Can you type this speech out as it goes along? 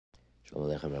Shalom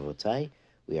Aleichem Rabotai.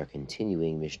 We are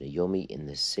continuing Mishnah Yomi in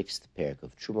the 6th parak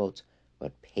of Trumot,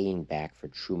 about paying back for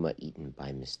Truma eaten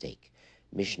by mistake.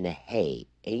 Mishnah Hey,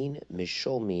 Ein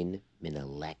Misholmin Min a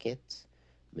Leket,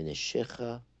 Min a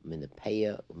Shicha, Min a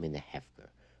Peya, Min a Hefker.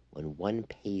 When one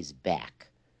pays back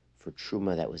for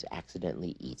Truma that was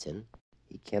accidentally eaten,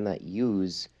 he cannot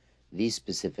use these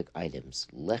specific items.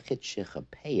 Lechet Shicha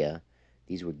Peya,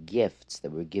 these were gifts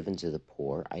that were given to the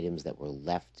poor, items that were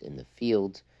left in the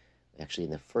field. Actually,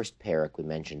 in the first parak, we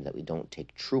mentioned that we don't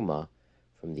take truma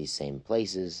from these same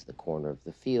places, the corner of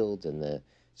the field and the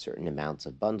certain amounts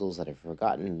of bundles that are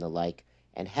forgotten and the like,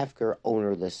 and hefker,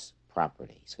 ownerless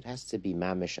property. So it has to be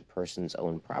mamish, a person's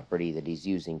own property that he's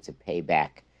using to pay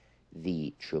back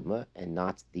the truma, and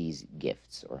not these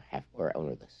gifts or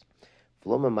ownerless.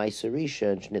 V'loma ma'aser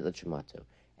rishon shnitla trumato,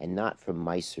 and not from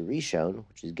ma'aser rishon,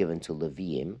 which is given to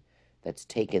Leviim, that's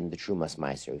taken the Trumas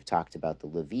Meiser. We've talked about the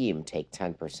Leviim take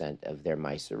 10% of their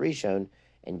Meiser Rishon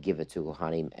and give it to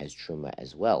Kohanim as Truma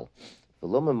as well.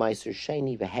 V'loma Meiser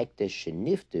Sheni v'hektish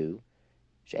sheniftu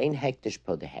she'ein hektish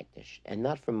po de hektish, and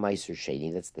not from Meiser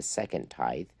Sheni, that's the second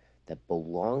tithe, that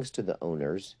belongs to the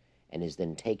owners and is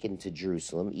then taken to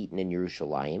Jerusalem, eaten in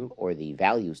Yerushalayim, or the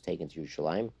value is taken to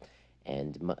Yerushalayim,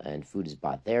 and food is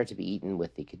bought there to be eaten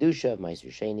with the Kedusha of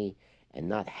Meiser Sheni, and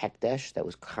not hektish, that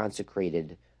was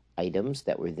consecrated items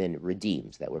that were then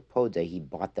redeemed, that were poda, he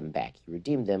bought them back, he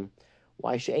redeemed them.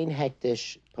 Why she'ein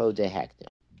hektish poda hektish?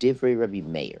 Divrei Rabbi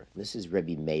Meir. This is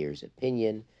Rabbi Meir's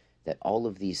opinion, that all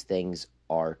of these things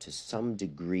are to some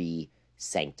degree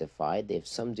sanctified. They have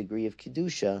some degree of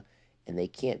kedusha, and they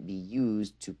can't be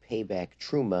used to pay back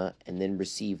truma and then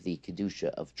receive the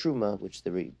kedusha of truma, which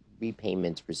the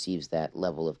repayment receives that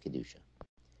level of kedusha.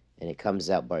 And it comes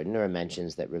out, Bartenura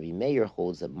mentions that Rabbi Meir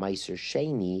holds that Meiser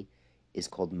Sheni is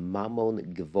called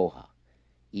Mamon Gvoha.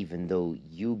 Even though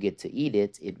you get to eat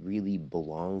it, it really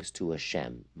belongs to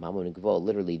Hashem. Mamon Gvoha,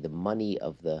 literally the money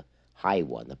of the high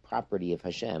one, the property of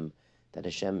Hashem, that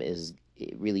Hashem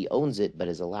really owns it, but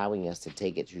is allowing us to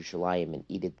take it to Yerushalayim and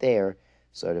eat it there,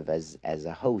 sort of as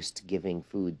a host giving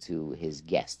food to his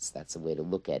guests. That's the way to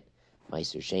look at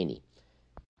Meiser Sheni.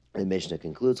 The Mishnah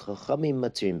concludes, Chachamim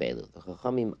Matirin Beilu. The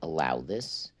Chachamim allow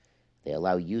this. They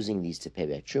allow using these to pay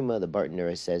back truma. The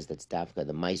Bartenura says that's dafka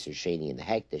the Meiser Sheni and the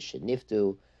hektish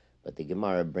sheniftu, but the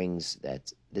Gemara brings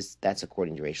that's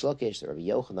according to Reish Lakish. The Rabbi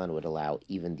Yochanan would allow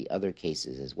even the other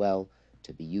cases as well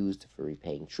to be used for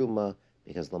repaying truma,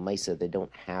 because lamaisa they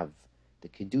don't have the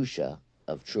kedusha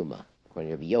of truma,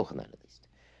 according to Rabbi Yochanan at least.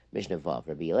 Mishnah Vav,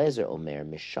 Rabbi Eliezer Omer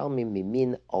mishalmim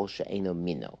mimin al she'eno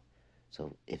mino.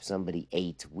 So if somebody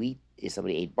ate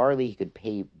barley, he could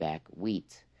pay back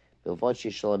wheat. As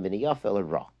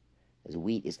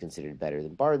wheat is considered better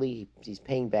than barley, he's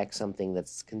paying back something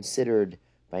that's considered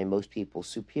by most people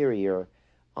superior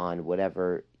on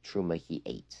whatever truma he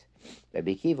ate.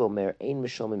 Rabbi Akiva Omer, Ein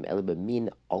Mishomim Ele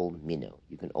Min Al Mino.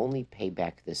 You can only pay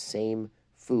back the same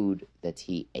food that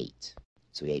he ate.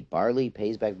 So he ate barley, he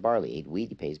pays back barley. He ate wheat,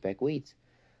 he pays back wheat.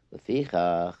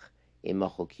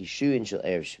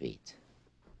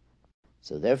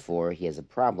 So therefore, he has a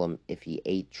problem if he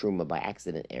ate truma by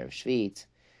accident Erev Shvit.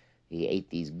 He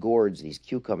ate these gourds, these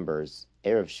cucumbers,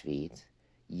 Erev Shvit.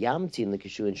 Yamtin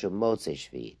l'kishuin shel Motzei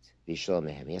Shvit v'yishlom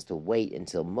mehem. He has to wait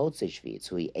until Motzei Shvit.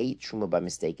 So he ate truma by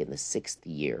mistake in the 6th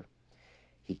year.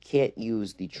 He can't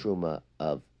use the truma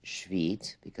of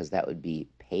Shvit because that would be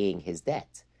paying his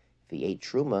debt. If he ate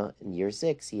truma in year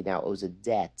 6, he now owes a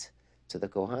debt to the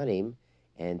Kohanim.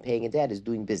 And paying a debt is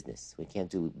doing business. We can't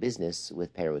do business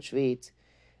with Perot Shvit,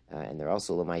 and they're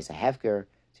also Lamaisa Hefker.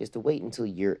 So he has to wait until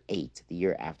year 8, the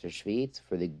year after Shvit,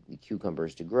 for the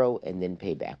cucumbers to grow, and then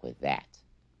pay back with that.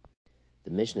 The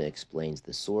Mishnah explains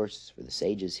the source for the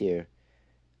sages here.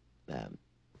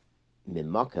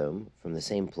 Mimakom, from the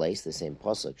same place, the same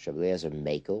pasuk, Rabbi Eliezer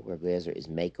Mekel. Rabbi Eliezer is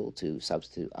Mekel to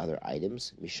substitute other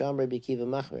items. Misham Rabbi Akiva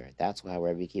Machmer. That's why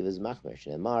Rabbi Akiva is Machmer.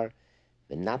 Shneimar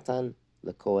v'natan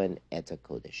LeKohen et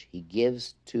HaKodesh. He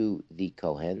gives to the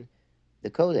Kohen the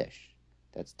Kodesh.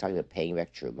 That's talking about paying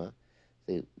back truma.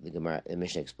 The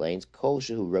Mishnah explains, Kol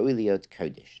shehu roi liot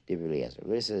Kodesh. Divrei Eliezer.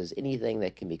 This says anything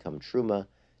that can become truma,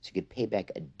 so you could pay back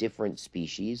a different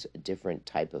species, a different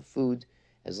type of food,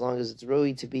 as long as it's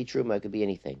roi to be truma. It could be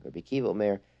anything. Rabbi Akiva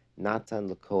Omer,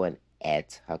 Natan LeKohen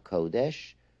et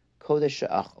HaKodesh, Kodesh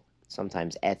she'achol.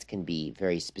 Sometimes et can be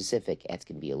very specific. Et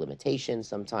can be a limitation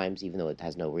sometimes, even though it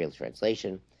has no real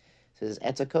translation. It says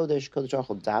et kodesh, kodesh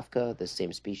achol davka, the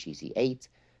same species he ate.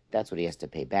 That's what he has to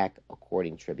pay back,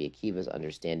 according to Rabbi Akiva's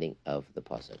understanding of the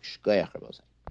pasuk. Shkoyach Rabosai.